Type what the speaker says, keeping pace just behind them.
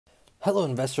Hello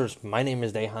investors, my name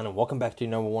is Dehan and welcome back to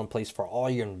your number one place for all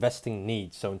your investing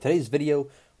needs. So in today's video,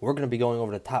 we're going to be going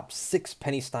over the top 6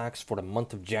 penny stocks for the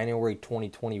month of January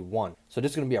 2021. So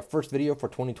this is going to be our first video for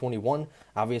 2021.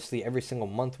 Obviously, every single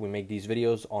month we make these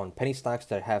videos on penny stocks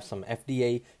that have some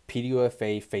FDA,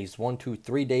 PDUFA, phase 1, 2,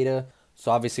 3 data. So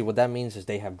obviously what that means is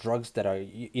they have drugs that are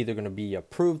either going to be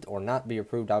approved or not be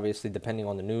approved, obviously depending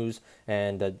on the news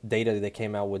and the data that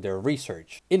came out with their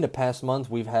research. In the past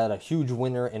month, we've had a huge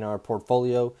winner in our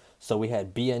portfolio. So we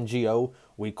had BNGO.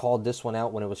 We called this one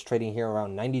out when it was trading here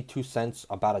around 92 cents,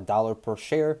 about $1 per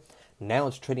share. Now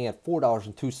it's trading at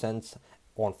 $4.02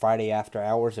 on Friday after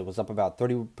hours. It was up about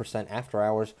 30% after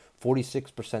hours,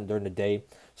 46% during the day.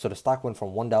 So the stock went from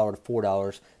 $1 to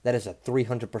 $4. That is a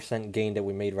 300% gain that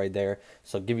we made right there.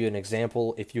 So give you an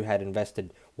example, if you had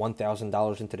invested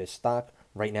 $1,000 into this stock,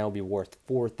 right now it would be worth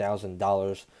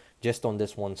 $4,000 just on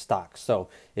this one stock. So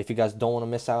if you guys don't want to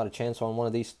miss out a chance on one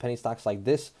of these penny stocks like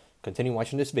this, continue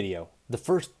watching this video. The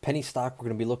first penny stock we're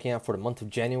going to be looking at for the month of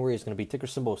January is going to be ticker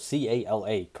symbol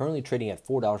CALA, currently trading at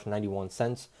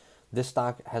 $4.91. This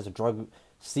stock has a drug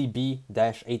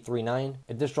CB-839.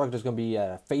 This drug is going to be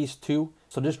phase 2.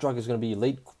 So this drug is going to be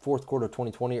late fourth quarter of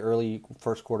 2020, early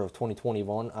first quarter of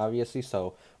 2021, obviously.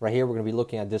 So right here, we're going to be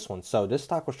looking at this one. So this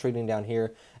stock was trading down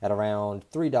here at around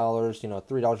 $3,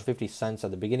 $3.50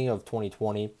 at the beginning of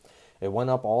 2020. It went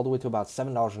up all the way to about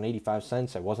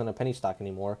 $7.85. It wasn't a penny stock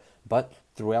anymore. But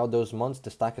throughout those months, the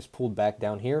stock has pulled back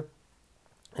down here.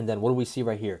 And then what do we see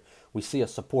right here? We see a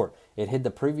support. It hit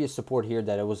the previous support here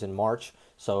that it was in March.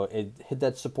 So it hit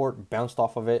that support, bounced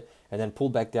off of it, and then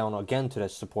pulled back down again to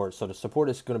that support. So the support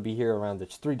is going to be here around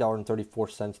this $3.34,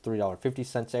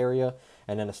 $3.50 area.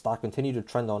 And then the stock continued to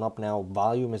trend on up now.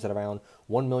 Volume is at around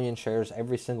 1 million shares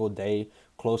every single day,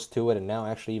 close to it. And now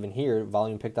actually even here,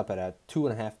 volume picked up at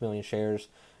 2.5 million shares,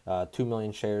 2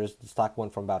 million shares. The stock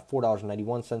went from about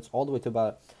 $4.91 all the way to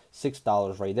about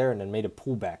 $6 right there, and then made a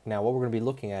pullback. Now what we're going to be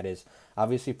looking at is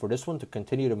obviously for this one to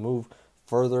continue to move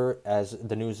further as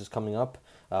the news is coming up,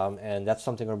 and that's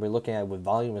something we're going to be looking at with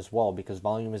volume as well, because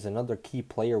volume is another key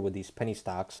player with these penny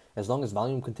stocks. As long as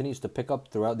volume continues to pick up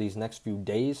throughout these next few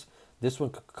days, this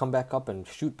one could come back up and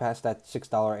shoot past that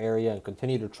 $6 area and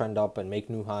continue to trend up and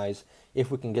make new highs. If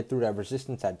we can get through that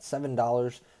resistance at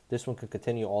 $7, this one could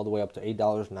continue all the way up to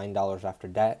 $8, $9 after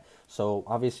that. So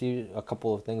obviously a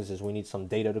couple of things is we need some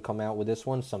data to come out with this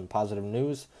one, some positive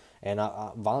news, and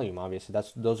volume. Obviously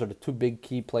those are the two big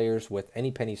key players with any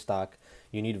penny stock.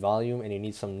 You need volume and you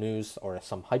need some news or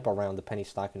some hype around the penny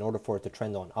stock in order for it to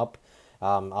trend on up.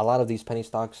 A lot of these penny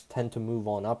stocks tend to move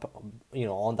on up,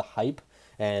 on the hype.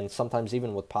 And sometimes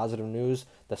even with positive news,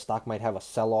 the stock might have a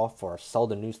sell-off or a sell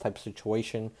the news type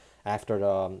situation after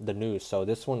the news. So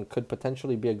this one could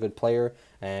potentially be a good player,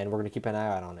 and we're going to keep an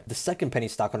eye out on it. The second penny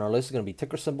stock on our list is going to be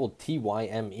ticker symbol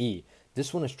TYME.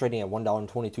 This one is trading at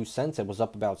 $1.22. It was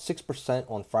up about 6%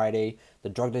 on Friday. The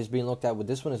drug that is being looked at with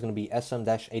this one is going to be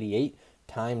SM-88,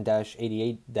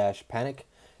 Tyme-88-Panic.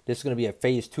 This is going to be a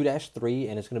phase 2-3,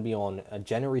 and it's going to be on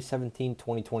January 17,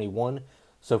 2021.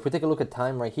 So if we take a look at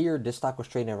Tyme right here, this stock was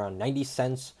trading around 90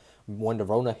 cents when the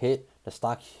Rona hit. The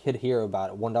stock hit here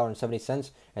about $1.70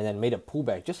 and then made a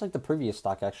pullback, just like the previous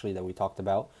stock actually that we talked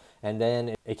about. And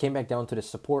then it came back down to the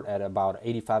support at about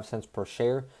 85 cents per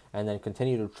share and then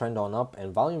continued to trend on up.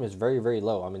 And volume is very, very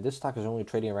low. I mean, this stock is only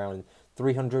trading around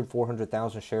 300,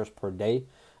 400,000 shares per day.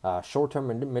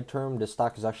 Short-term and mid-term, this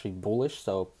stock is actually bullish.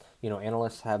 So,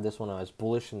 analysts have this one as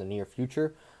bullish in the near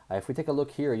future. If we take a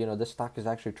look here, this stock is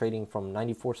actually trading from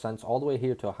 94 cents all the way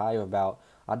here to a high of about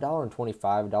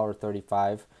 $1.25,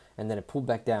 $1.35, and then it pulled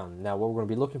back down. Now, what we're going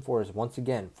to be looking for is, once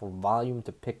again, for volume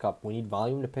to pick up. We need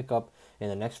volume to pick up in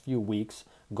the next few weeks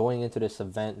going into this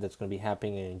event that's going to be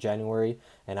happening in January.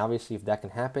 And obviously, if that can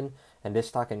happen and this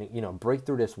stock can, break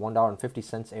through this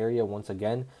 $1.50 area once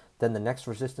again, then the next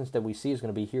resistance that we see is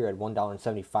going to be here at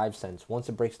 $1.75. Once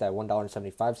it breaks that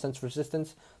 $1.75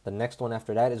 resistance, the next one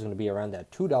after that is going to be around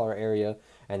that $2 area.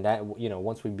 And that,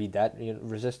 once we beat that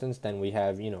resistance, then we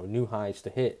have, new highs to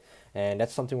hit. And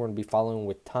that's something we're going to be following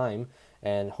with time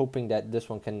and hoping that this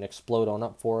one can explode on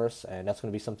up for us. And that's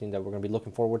going to be something that we're going to be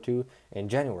looking forward to in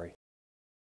January.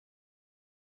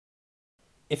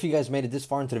 If you guys made it this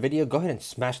far into the video, go ahead and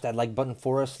smash that like button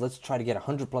for us. Let's try to get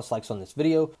 100+ likes on this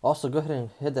video. Also, go ahead and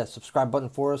hit that subscribe button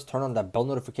for us. Turn on that bell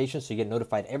notification so you get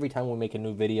notified every time we make a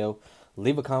new video.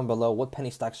 Leave a comment below. What penny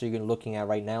stocks are you looking at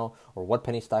right now? Or what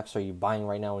penny stocks are you buying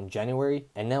right now in January?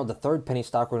 And now the third penny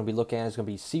stock we're going to be looking at is going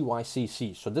to be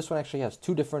CYCC. So this one actually has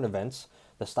two different events.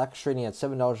 The stock is trading at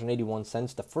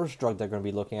 $7.81. The first drug they're going to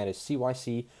be looking at is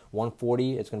CYC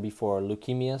 140. It's going to be for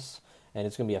leukemias. and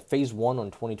it's going to be a phase 1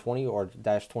 on 2020 or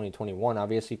dash 2021,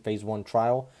 obviously phase 1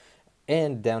 trial.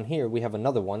 And down here we have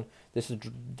another one. This is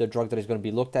the drug that is going to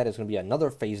be looked at. It's going to be another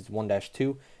phase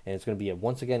 1-2, and it's going to be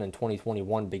once again in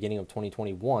 2021, beginning of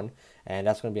 2021, and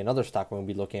that's going to be another stock we're going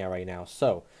to be looking at right now.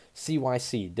 So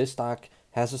CYC, this stock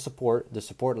has a support. The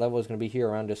support level is going to be here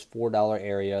around this $4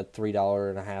 area,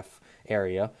 $3.50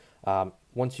 area.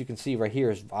 Once you can see right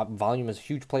here, volume is a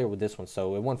huge player with this one.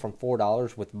 So it went from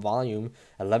 $4 with volume,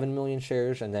 11 million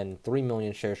shares, and then 3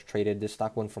 million shares traded. This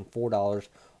stock went from $4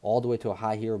 all the way to a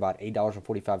high here, about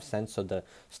 $8.45. So the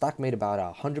stock made about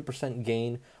a 100%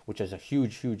 gain, which is a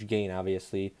huge gain,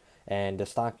 obviously. And the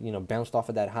stock, bounced off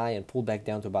of that high and pulled back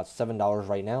down to about $7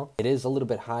 right now. It is a little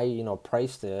bit high,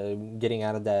 priced, getting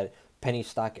out of that penny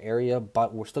stock area,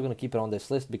 but we're still going to keep it on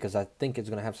this list because I think it's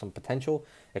going to have some potential,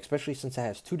 especially since it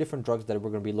has 2 different drugs that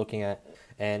we're going to be looking at,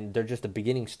 and they're just the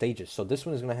beginning stages. So this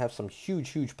one is going to have some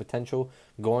huge potential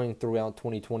going throughout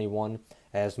 2021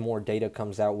 as more data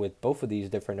comes out with both of these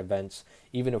different events.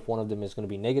 Even if one of them is going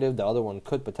to be negative, the other one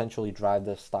could potentially drive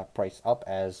the stock price up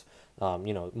as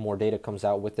more data comes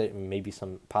out with it, and maybe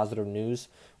some positive news,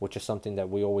 which is something that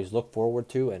we always look forward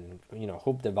to, and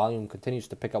hope the volume continues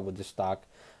to pick up with this stock.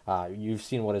 You've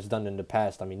seen what it's done in the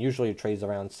past. I mean, usually it trades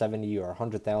around 70 or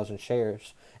 100,000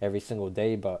 shares every single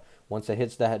day, but once it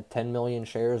hits that 10 million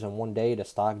shares in one day, the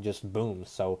stock just booms.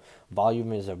 So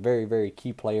volume is a very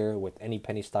key player with any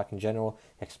penny stock in general,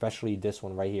 especially this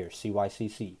one right here,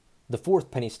 CYCC. The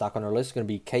 4th penny stock on our list is going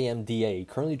to be KMDA,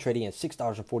 currently trading at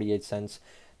 $6.48.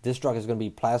 This drug is going to be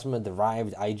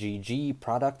plasma-derived IgG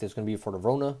product. It's going to be for the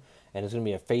Rona, and it's going to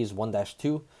be a phase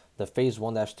 1-2. The phase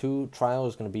 1-2 trial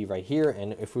is going to be right here,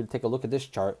 and if we take a look at this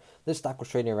chart, this stock was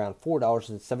trading around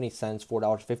 $4.70,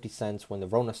 $4.50 when the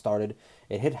Rona started.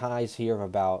 It hit highs here of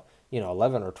about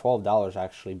 $11 or $12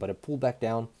 actually, but it pulled back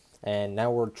down, and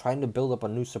now we're trying to build up a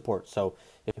new support. So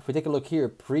if we take a look here,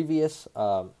 previous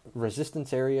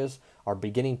resistance areas are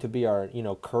beginning to be our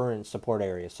current support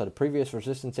areas. So the previous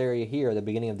resistance area here at the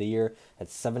beginning of the year at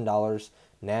 $7.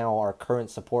 Now our current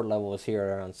support level is here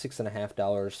around $6.50,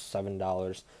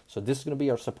 $7. So this is going to be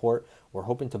our support. We're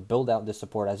hoping to build out this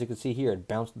support. As you can see here, it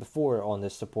bounced before on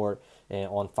this support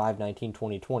on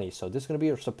 5/19/2020. So this is going to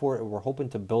be our support. We're hoping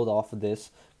to build off of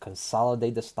this,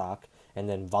 consolidate the stock, and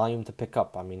then volume to pick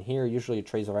up. I mean, here usually it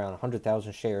trades around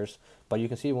 100,000 shares, but you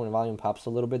can see when volume pops a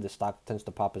little bit, the stock tends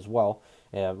to pop as well.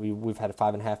 We've had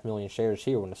 5.5 million shares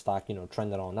here when the stock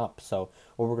trended on up. So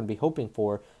what we're going to be hoping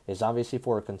for is obviously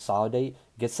for a consolidate,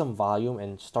 get some volume,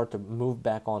 and start to move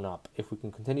back on up. If we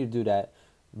can continue to do that,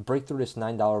 break through this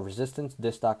 $9 resistance,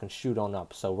 this stock can shoot on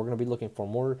up. So we're going to be looking for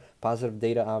more positive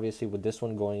data, obviously, with this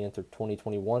one going into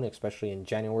 2021, especially in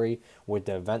January with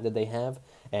the event that they have.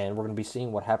 And we're going to be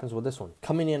seeing what happens with this one.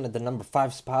 Coming in at the number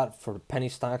 5 spot for penny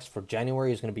stocks for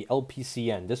January is going to be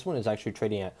LPCN. This one is actually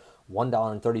trading at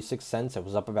 $1.36. It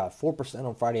was up about 4%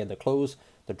 on Friday at the close.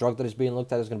 The drug that is being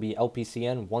looked at is going to be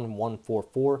LPCN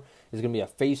 1144. It's going to be a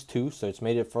phase 2, so it's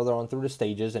made it further on through the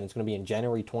stages, and it's going to be in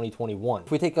January 2021.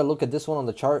 If we take a look at this one on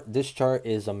the chart, this chart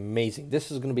is amazing.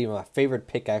 This is going to be my favorite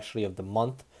pick actually of the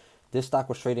month. This stock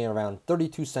was trading around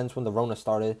 32 cents when the Rona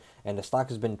started, and the stock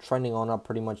has been trending on up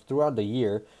pretty much throughout the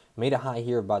year. Made a high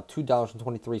here about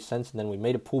 $2.23, and then we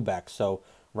made a pullback. So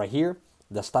right here,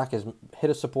 the stock has hit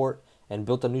a support and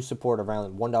built a new support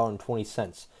around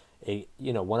 $1.20. It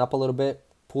went up a little bit,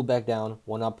 pulled back down,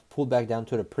 went up, pulled back down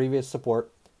to the previous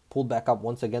support, pulled back up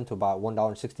once again to about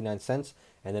 $1.69,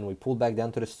 and then we pulled back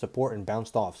down to the support and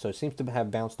bounced off. So it seems to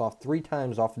have bounced off 3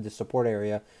 times off of the support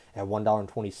area at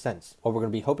 $1.20. What we're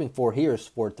going to be hoping for here is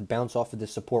for it to bounce off of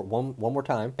this support one more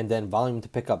time, and then volume to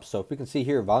pick up. So if we can see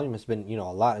here, volume has been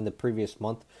a lot in the previous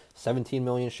month. 17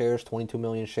 million shares, 22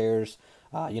 million shares,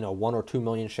 1 or 2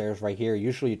 million shares right here.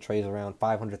 Usually it trades around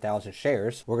 500,000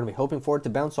 shares. We're going to be hoping for it to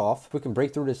bounce off. If we can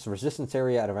break through this resistance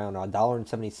area at around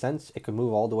 $1.70, it could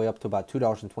move all the way up to about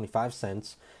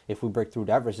 $2.25. If we break through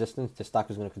that resistance, the stock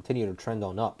is going to continue to trend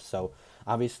on up. So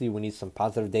obviously we need some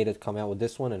positive data to come out with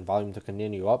this one and volume to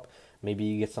continue up. Maybe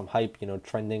you get some hype,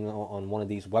 trending on one of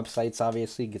these websites,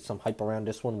 obviously. Get some hype around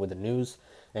this one with the news.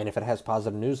 And if it has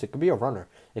positive news, it could be a runner.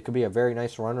 It could be a very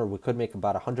nice runner. We could make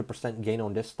about 100% gain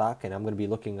on this stock, and I'm going to be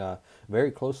looking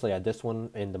very closely at this one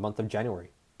in the month of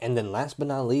January. And then last but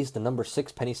not least, the number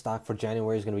 6 penny stock for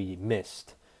January is going to be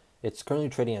Mist. It's currently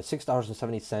trading at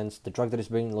 $6.70. The drug that is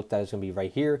being looked at is going to be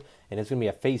right here, and it's going to be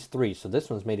a phase 3. So this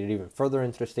one's made it even further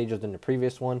into the stages than the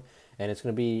previous one, and it's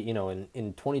going to be,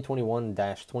 in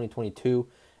 2021-2022.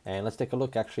 And let's take a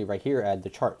look actually right here at the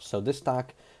chart. So this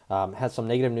stock had some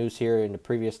negative news here in the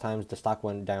previous times. The stock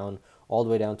went down all the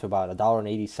way down to about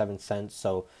 $1.87.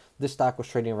 So this stock was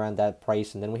trading around that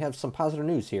price. And then we have some positive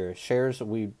news here. Shares,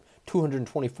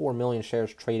 224 million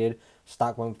shares traded.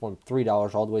 Stock went from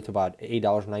 $3 all the way to about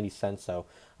 $8.90. So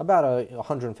about a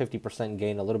 150%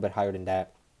 gain, a little bit higher than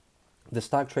that. The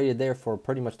stock traded there for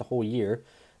pretty much the whole year,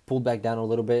 pulled back down a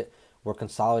little bit. We're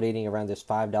consolidating around this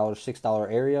 $5,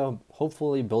 $6 area,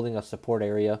 hopefully building a support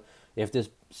area. If this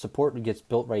support gets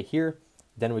built right here,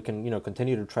 then we can,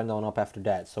 continue to trend on up after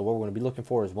that. So what we're going to be looking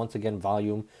for is, once again,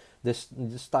 volume. This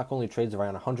stock only trades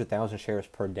around 100,000 shares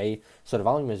per day, so the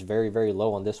volume is very, very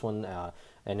low on this one.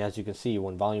 And as you can see,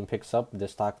 when volume picks up, the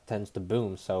stock tends to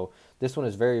boom. So this one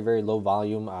is very, very low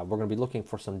volume. We're going to be looking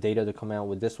for some data to come out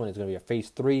with this one. It's going to be a phase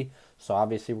 3. So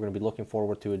obviously, we're going to be looking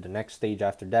forward to the next stage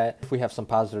after that. If we have some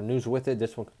positive news with it,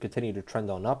 this one can continue to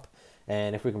trend on up.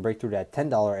 And if we can break through that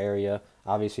 $10 area,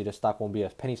 obviously the stock won't be a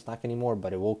penny stock anymore,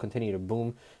 but it will continue to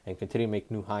boom and continue to make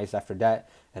new highs after that.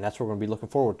 And that's what we're going to be looking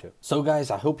forward to. So guys,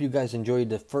 I hope you guys enjoyed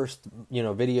the first,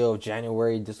 video of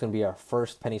January. This is going to be our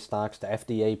first penny stocks, the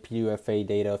FDA, PDUFA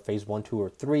data, phase 1, 2, or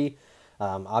 3.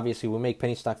 Obviously, we make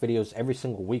penny stock videos every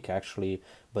single week, actually,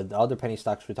 but the other penny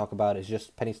stocks we talk about is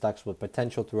just penny stocks with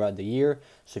potential throughout the year.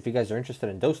 So if you guys are interested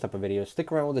in those type of videos,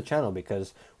 stick around with the channel,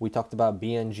 because we talked about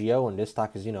BNGO, and this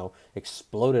stock has,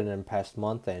 exploded in the past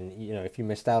month. And, if you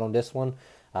missed out on this one,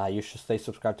 you should stay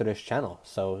subscribed to this channel.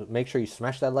 So make sure you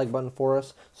smash that like button for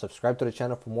us, subscribe to the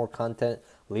channel for more content,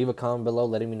 leave a comment below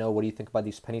letting me know what do you think about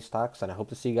these penny stocks, and I hope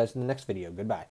to see you guys in the next video. Goodbye.